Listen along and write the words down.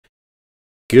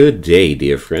Good day,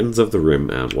 dear friends of the Rim,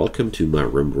 and welcome to my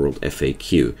Rimworld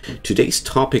FAQ. Today's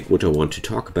topic, what I want to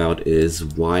talk about, is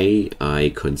why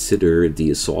I consider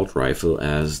the assault rifle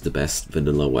as the best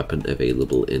vanilla weapon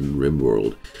available in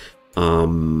Rimworld.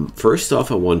 First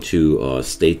off, I want to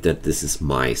state that this is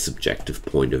my subjective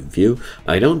point of view.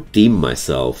 I don't deem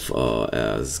myself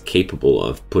as capable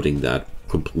of putting that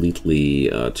completely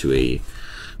to a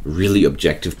really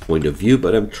objective point of view,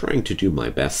 but I'm trying to do my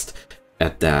best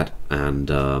at that, and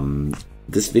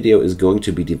this video is going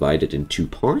to be divided in two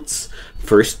parts.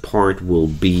 First part will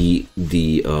be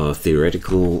the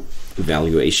theoretical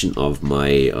evaluation of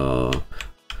my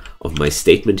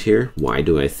statement here. Why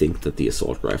do I think that the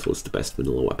assault rifle is the best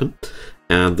vanilla weapon?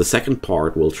 And the second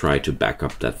part will try to back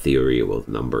up that theory with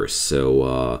numbers.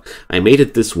 So I made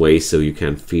it this way so you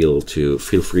can feel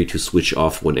free to switch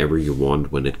off whenever you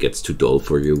want when it gets too dull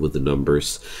for you with the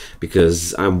numbers,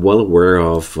 because I'm well aware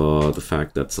of the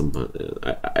fact that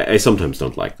I sometimes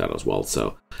don't like that as well.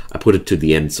 So I put it to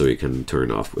the end so you can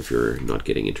turn off if you're not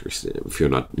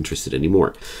interested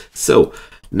anymore. So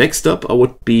next up, I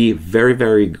would be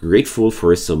very grateful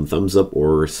for some thumbs up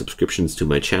or subscriptions to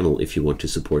my channel if you want to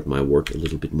support my work a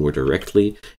little bit more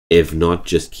directly. If not,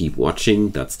 just keep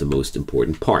watching. That's the most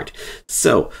important part.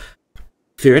 So,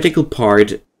 theoretical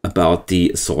part about the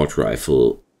assault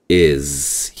rifle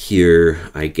is here.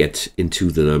 I get into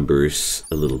the numbers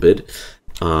a little bit.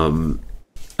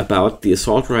 About the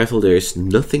assault rifle, there's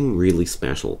nothing really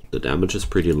special. The damage is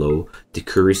pretty low. The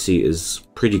accuracy is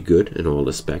pretty good in all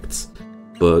aspects,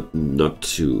 but not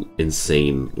too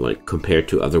insane. Like, compared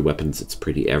to other weapons, it's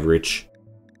pretty average.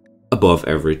 Above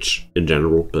average in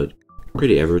general, but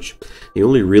pretty average. The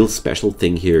only real special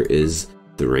thing here is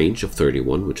the range of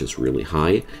 31, which is really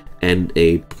high, and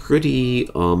a pretty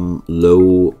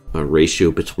low ratio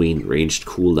between ranged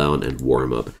cooldown and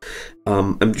warm-up.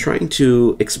 I'm trying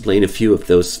to explain a few of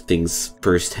those things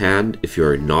firsthand if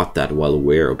you're not that well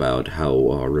aware about how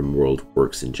Rimworld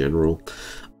works in general.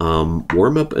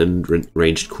 Warm-up and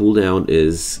ranged cooldown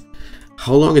is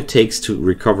how long it takes to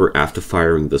recover after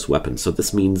firing this weapon. So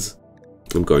this means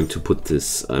I'm going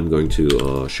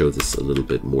to show this a little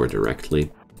bit more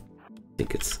directly. I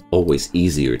think it's always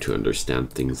easier to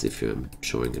understand things if I'm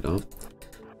showing it off.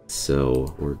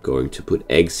 So we're going to put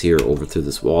eggs here over to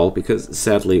this wall because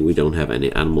sadly we don't have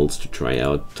any animals to try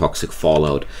out. Toxic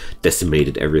fallout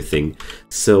decimated everything.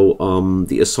 So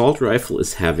the assault rifle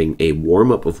is having a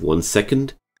warm-up of 1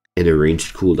 second and a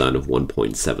ranged cooldown of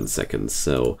 1.7 seconds.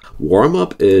 So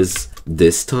warm-up is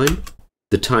this time,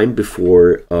 the time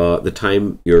before the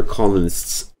time your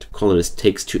colonist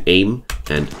takes to aim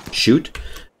and shoot,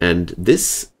 and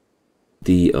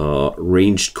the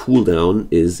ranged cooldown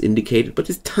is indicated, but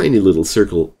it's a tiny little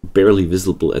circle, barely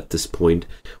visible at this point,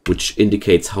 which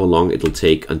indicates how long it'll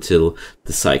take until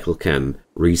the cycle can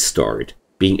restart,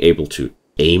 being able to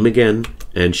aim again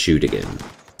and shoot again.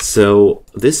 So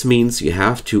this means you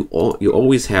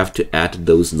always have to add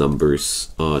those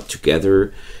numbers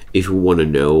together if you want to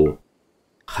know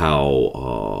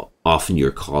how often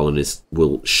your colonist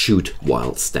will shoot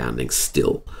while standing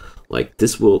still. Like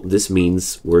this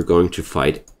means we're going to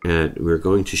fight and we're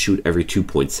going to shoot every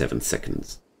 2.7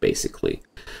 seconds, basically.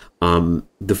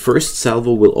 The first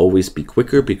salvo will always be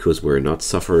quicker because we're not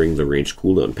suffering the range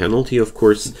cooldown penalty, of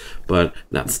course, but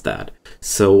that's that.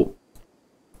 So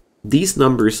these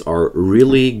numbers are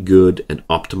really good and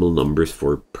optimal numbers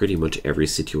for pretty much every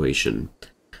situation.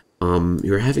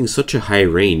 You're having such a high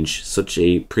range, such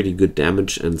a pretty good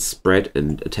damage and spread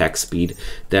and attack speed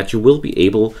that you will be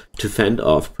able to fend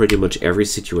off pretty much every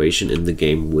situation in the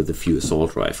game with a few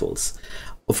assault rifles.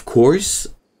 Of course,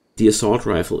 the assault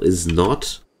rifle is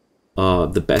not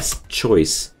the best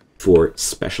choice for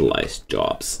specialized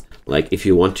jobs. Like if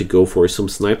you want to go for some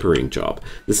snipering job,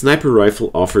 the sniper rifle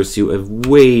offers you a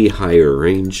way higher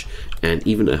range and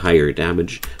even a higher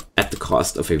damage at the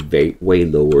cost of a way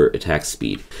lower attack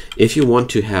speed. If you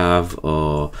want to have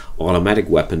automatic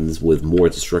weapons with more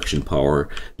destruction power,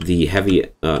 the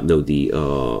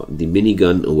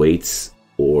minigun awaits,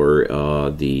 or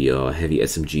the heavy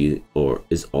SMG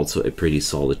is also a pretty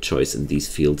solid choice in these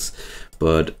fields.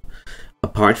 But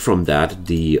apart from that,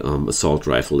 the assault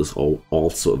rifle is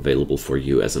also available for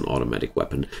you as an automatic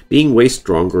weapon, being way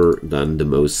stronger than the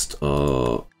most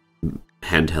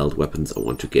handheld weapons. I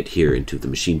want to get here into the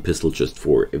machine pistol just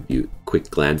for a quick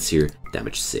glance here.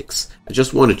 Damage 6. I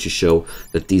just wanted to show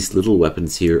that these little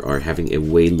weapons here are having a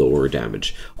way lower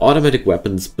damage. Automatic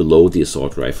weapons below the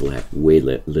assault rifle have way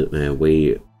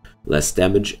less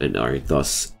damage and are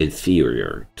thus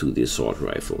inferior to the assault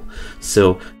rifle.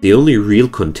 So the only real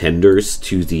contenders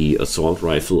to the assault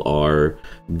rifle are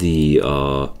the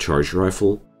charge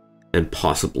rifle and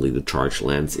possibly the charge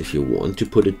lance if you want to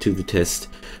put it to the test,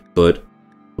 but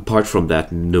apart from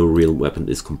that, no real weapon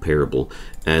is comparable.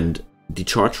 And the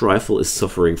charge rifle is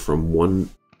suffering from one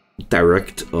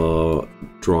direct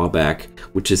drawback,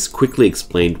 which is quickly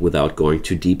explained without going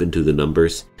too deep into the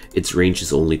numbers. Its range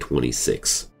is only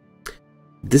 26.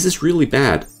 This is really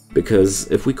bad, because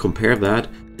if we compare that,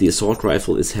 the assault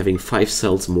rifle is having 5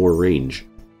 cells more range.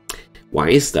 Why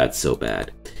is that so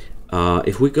bad?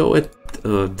 If we go at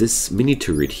this mini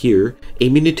turret here, a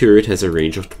mini turret has a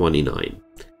range of 29.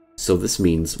 So this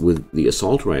means with the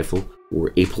assault rifle,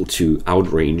 we're able to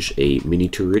outrange a mini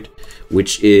turret,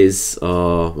 which is,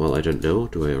 well, I don't know,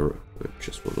 I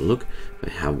just want to look. I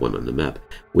have one on the map,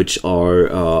 which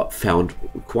are found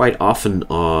quite often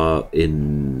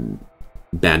in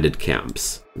bandit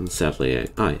camps. And sadly,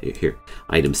 here,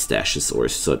 item stashes or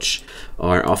such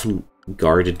are often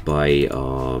guarded by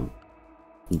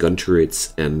gun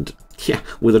turrets, and yeah,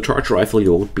 with a charge rifle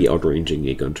you won't be outranging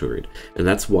a gun turret. And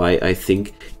that's why I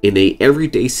think in a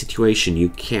everyday situation you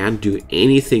can't do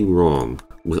anything wrong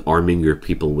with arming your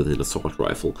people with an assault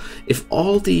rifle. If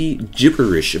all the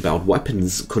gibberish about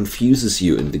weapons confuses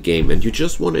you in the game and you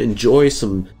just want to enjoy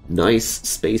some nice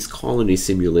space colony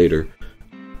simulator,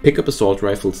 pick up assault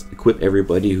rifles, equip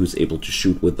everybody who's able to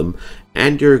shoot with them,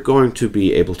 and you're going to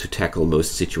be able to tackle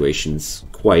most situations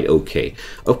quite okay.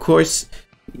 Of course,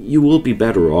 you will be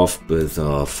better off with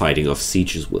fighting off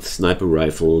sieges with sniper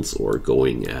rifles, or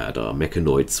going at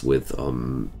mechanoids with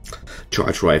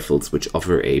charge rifles, which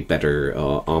offer a better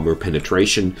armor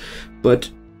penetration. But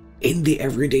in the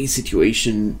everyday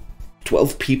situation,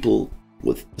 12 people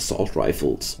with assault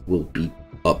rifles will beat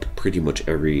up pretty much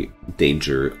every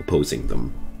danger opposing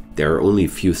them. There are only a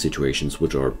few situations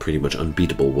which are pretty much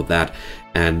unbeatable with that,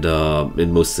 and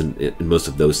in most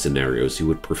of those scenarios you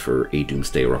would prefer a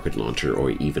doomsday rocket launcher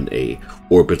or even a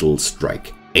orbital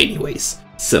strike anyways.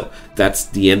 So that's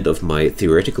the end of my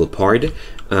theoretical part,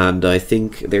 and I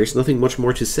think there's nothing much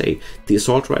more to say. The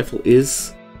assault rifle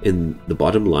is, in the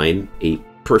bottom line, a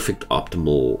perfect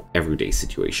optimal everyday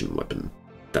situation weapon.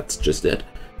 That's just it.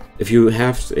 If you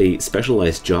have a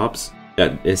specialized job,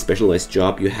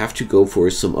 you have to go for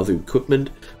some other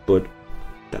equipment, but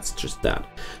that's just that.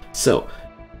 So,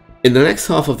 in the next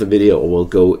half of the video, I will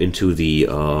go into the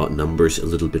numbers a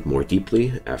little bit more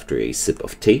deeply after a sip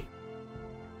of tea.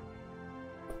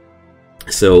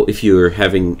 So, if you're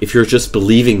just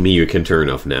believing me, you can turn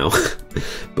off now.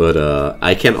 But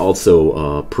I can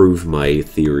also prove my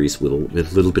theories with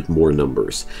a little bit more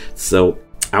numbers. So,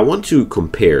 I want to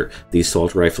compare the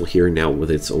assault rifle here now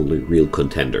with its only real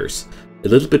contenders. A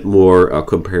little bit more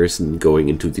comparison going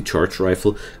into the charge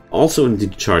rifle, also in the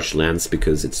charge lance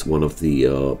because it's one of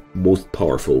the most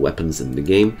powerful weapons in the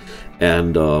game,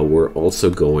 and we're also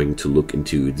going to look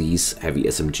into these heavy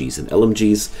SMGs and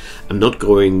LMGs. I'm not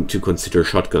going to consider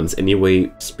shotguns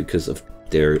anyway because of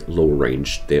their low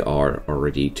range. They are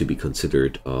already to be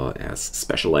considered as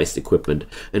specialized equipment,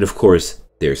 and of course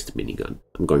there's the minigun.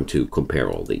 I'm going to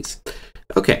compare all these.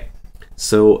 Okay,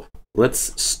 so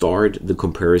let's start the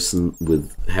comparison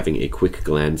with having a quick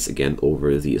glance again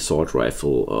over the assault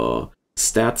rifle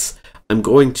stats. I'm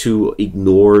going to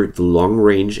ignore the long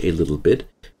range a little bit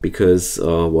because,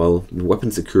 well,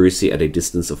 weapons accuracy at a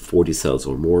distance of 40 cells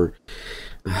or more.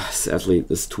 Sadly,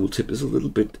 this tooltip is a little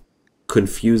bit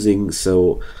confusing.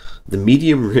 So the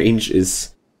medium range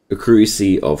is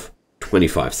accuracy of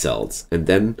 25 cells and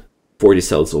then 40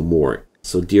 cells or more.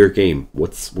 So dear game,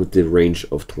 what's with the range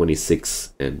of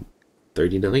 26 and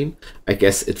 39? I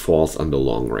guess it falls under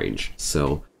long range,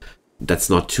 so that's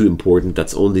not too important.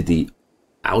 That's only the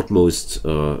outmost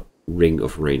ring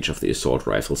of range of the assault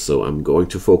rifle, so I'm going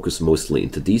to focus mostly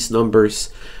into these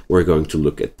numbers. We're going to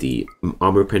look at the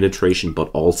armor penetration, but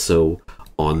also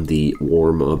on the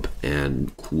warm-up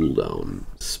and cooldown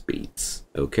speeds.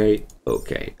 Okay,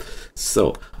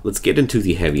 so let's get into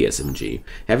the heavy SMG.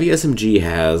 Heavy SMG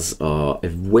has a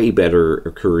way better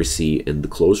accuracy in the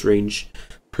close range,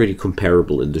 pretty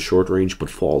comparable in the short range, but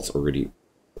falls already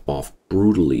off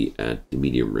brutally at the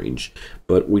medium range.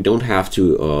 But we don't have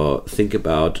to think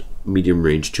about medium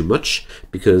range too much,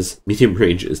 because medium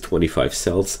range is 25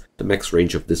 cells. The max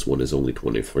range of this one is only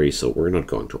 23, so we're not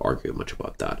going to argue much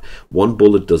about that. One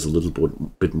bullet does a little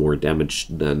bit more damage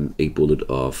than a bullet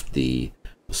of the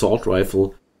assault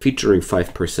rifle, featuring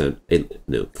 5%,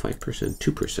 no, 5%,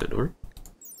 2%, or?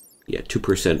 Yeah,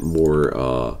 2%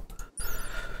 more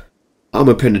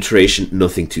armor penetration,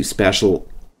 nothing too special.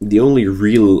 The only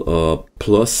real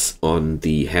plus on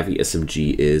the heavy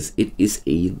SMG is it is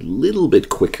a little bit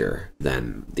quicker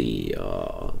than the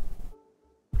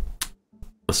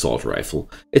assault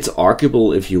rifle. It's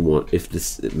arguable if you want, if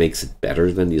this makes it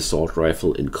better than the assault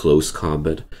rifle in close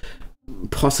combat.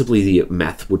 Possibly the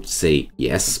math would say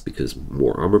yes, because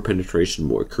more armor penetration,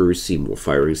 more accuracy, more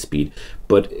firing speed,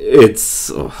 but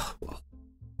it's...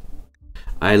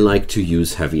 I like to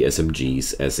use heavy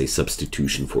SMGs as a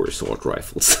substitution for assault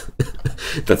rifles.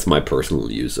 That's my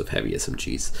personal use of heavy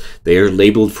SMGs. They are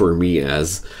labeled for me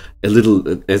as the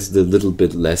little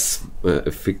bit less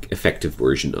effective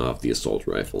version of the assault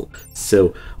rifle.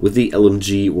 So with the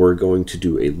LMG, we're going to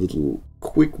do a little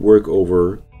quick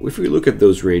workover. If we look at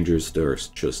those rangers, they're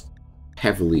just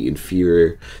heavily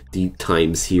inferior. The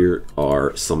times here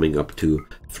are summing up to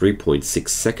 3.6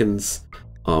 seconds.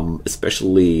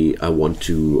 Especially I want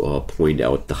to point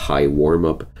out the high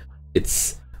warm-up.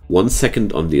 It's 1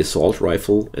 second on the assault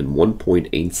rifle and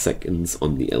 1.8 seconds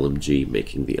on the LMG,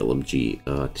 making the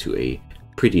LMG to a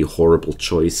pretty horrible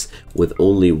choice. With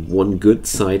only one good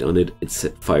sight on it, it's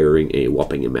firing a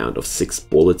whopping amount of 6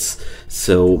 bullets.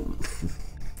 So,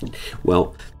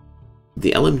 well,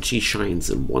 the LMG shines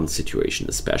in one situation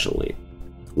especially,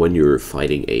 when you're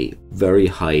fighting a very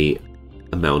high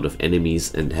amount of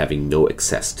enemies and having no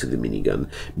access to the minigun.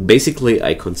 Basically,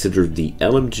 I consider the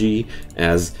LMG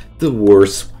as the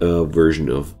worst version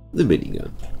of the minigun.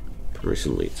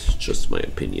 Personally, it's just my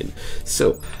opinion.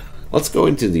 So, let's go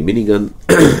into the minigun.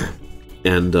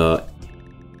 And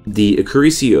the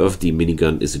accuracy of the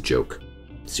minigun is a joke.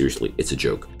 Seriously, it's a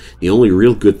joke. The only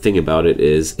real good thing about it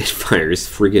is it fires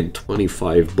friggin'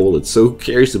 25 bullets, so who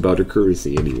cares about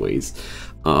accuracy anyways?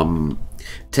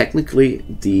 Technically,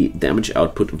 the damage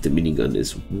output of the minigun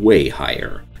is way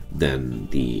higher than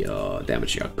the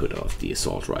damage output of the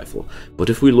assault rifle. But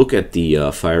if we look at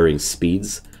the firing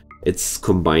speeds, it's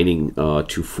combining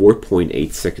to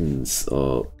 4.8 seconds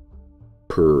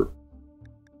per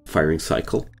firing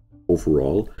cycle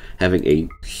overall, having a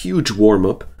huge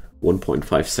warm-up,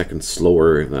 1.5 seconds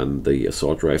slower than the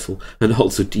assault rifle, and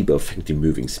also debuffing the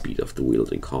moving speed of the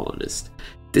wielding colonist.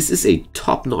 This is a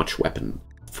top-notch weapon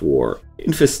for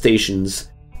infestations,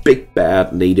 big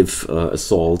bad native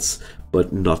assaults,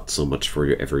 but not so much for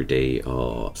your everyday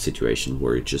situation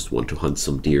where you just want to hunt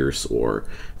some deers or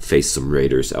face some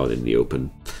raiders out in the open.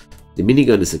 The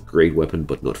minigun is a great weapon,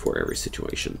 but not for every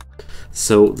situation.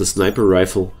 So the sniper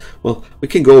rifle, well, we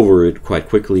can go over it quite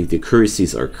quickly. The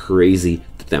accuracies are crazy,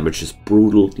 the damage is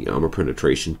brutal, the armor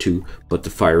penetration too, but the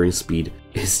firing speed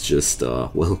is just,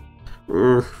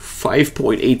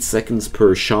 5.8 seconds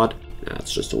per shot.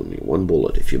 That's just only one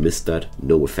bullet. If you missed that,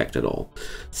 no effect at all.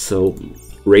 So,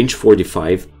 range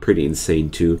 45, pretty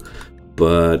insane too.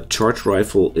 But charge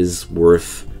rifle is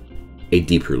worth a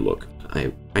deeper look.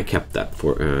 I kept that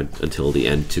for until the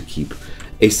end to keep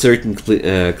a certain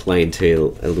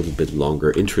clientele a little bit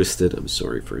longer interested. I'm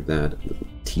sorry for that. A little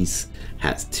tease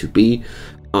has to be.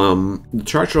 The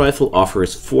charge rifle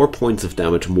offers 4 points of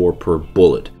damage more per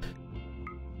bullet.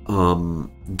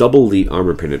 Double the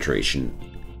armor penetration.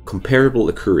 Comparable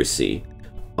accuracy,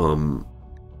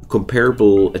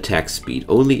 comparable attack speed,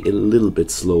 only a little bit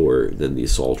slower than the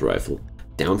assault rifle.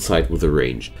 Downside with the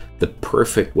range, the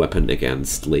perfect weapon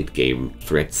against late game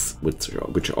threats which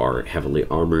are heavily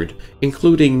armored,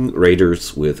 including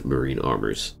raiders with marine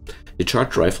armors. The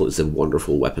charge rifle is a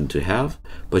wonderful weapon to have,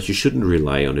 but you shouldn't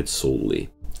rely on it solely.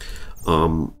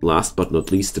 Last but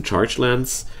not least, the charge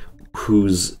lance,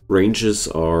 whose ranges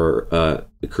are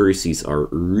accuracies are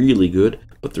really good,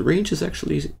 but the range is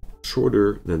actually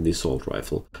shorter than the assault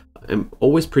rifle. I'm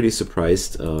always pretty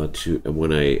surprised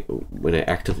when I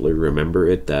actively remember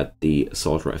it that the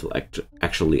assault rifle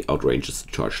actually outranges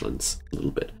the charge lance a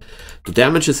little bit. The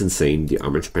damage is insane, the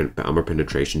armor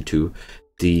penetration too.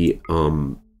 The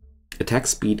attack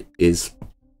speed is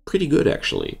pretty good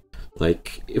actually.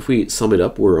 Like, if we sum it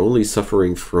up, we're only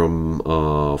suffering from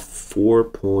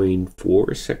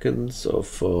 4.4 seconds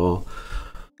of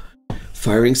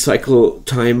firing cycle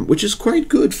time, which is quite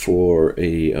good for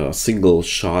a single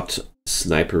shot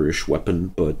sniperish weapon,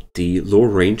 but the low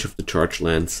range of the charge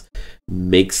lance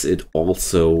makes it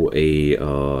also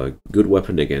a good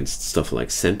weapon against stuff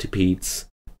like centipedes,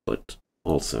 but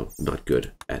also not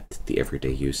good at the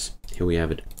everyday use. Here we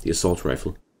have it, the assault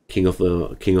rifle, king of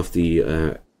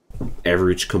the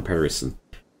average comparison.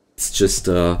 It's just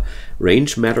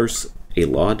range matters a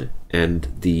lot, and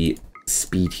the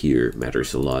speed here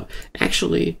matters a lot.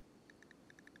 Actually,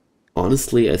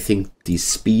 honestly, I think the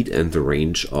speed and the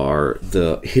range are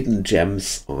the hidden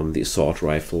gems on the assault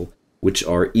rifle, which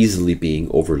are easily being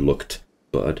overlooked,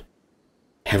 but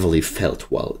heavily felt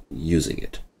while using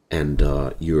it. And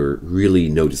you're really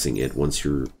noticing it once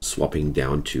you're swapping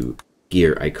down to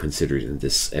gear I considered in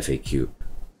this FAQ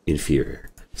inferior.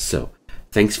 So,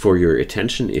 Thanks for your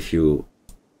attention if you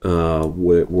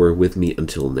were with me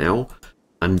until now.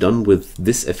 I'm done with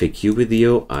this FAQ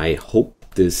video. I hope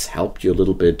this helped you a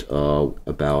little bit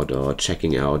about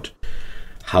checking out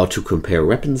how to compare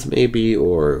weapons maybe,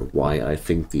 or why I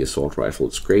think the assault rifle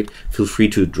is great. Feel free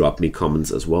to drop me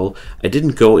comments as well. I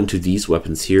didn't go into these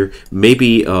weapons here.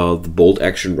 Maybe the bolt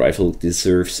action rifle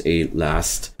deserves a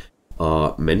last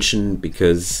mention,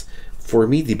 because for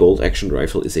me the bolt action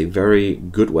rifle is a very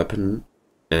good weapon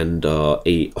and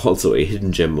also a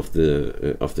hidden gem of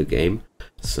the game.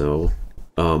 So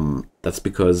that's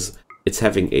because it's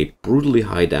having a brutally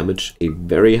high damage, a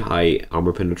very high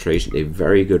armor penetration, a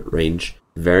very good range,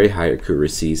 very high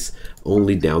accuracies.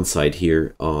 Only downside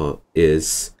here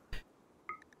is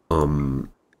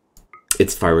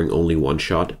it's firing only one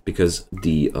shot, because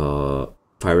the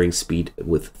firing speed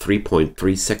with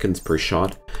 3.3 seconds per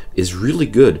shot is really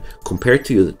good compared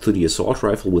to the assault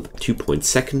rifle with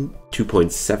 2.7,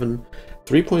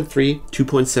 3.3,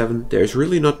 2.7. There's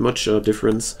really not much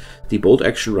difference. The bolt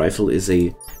action rifle is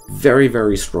a very,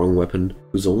 very strong weapon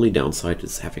whose only downside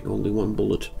is having only one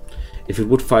bullet. If it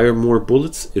would fire more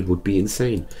bullets, it would be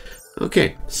insane.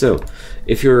 Okay, so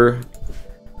if you're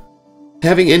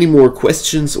having any more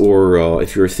questions, or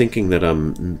if you're thinking that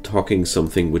I'm talking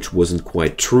something which wasn't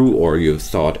quite true, or you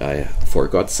thought I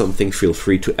forgot something, feel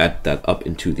free to add that up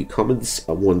into the comments.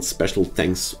 One special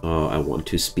thanks I want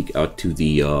to speak out to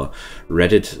the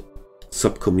Reddit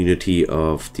sub-community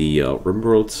of the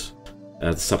Rimworld, the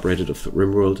subreddit of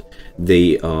Rimworld.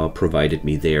 They provided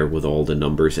me there with all the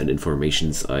numbers and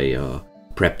informations I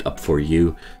prepped up for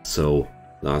you. So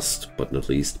last but not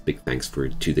least, big thanks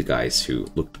to the guys who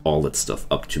looked all that stuff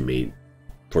up to me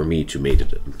for me to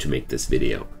make this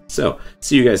video. So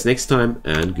see you guys next time,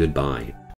 and goodbye.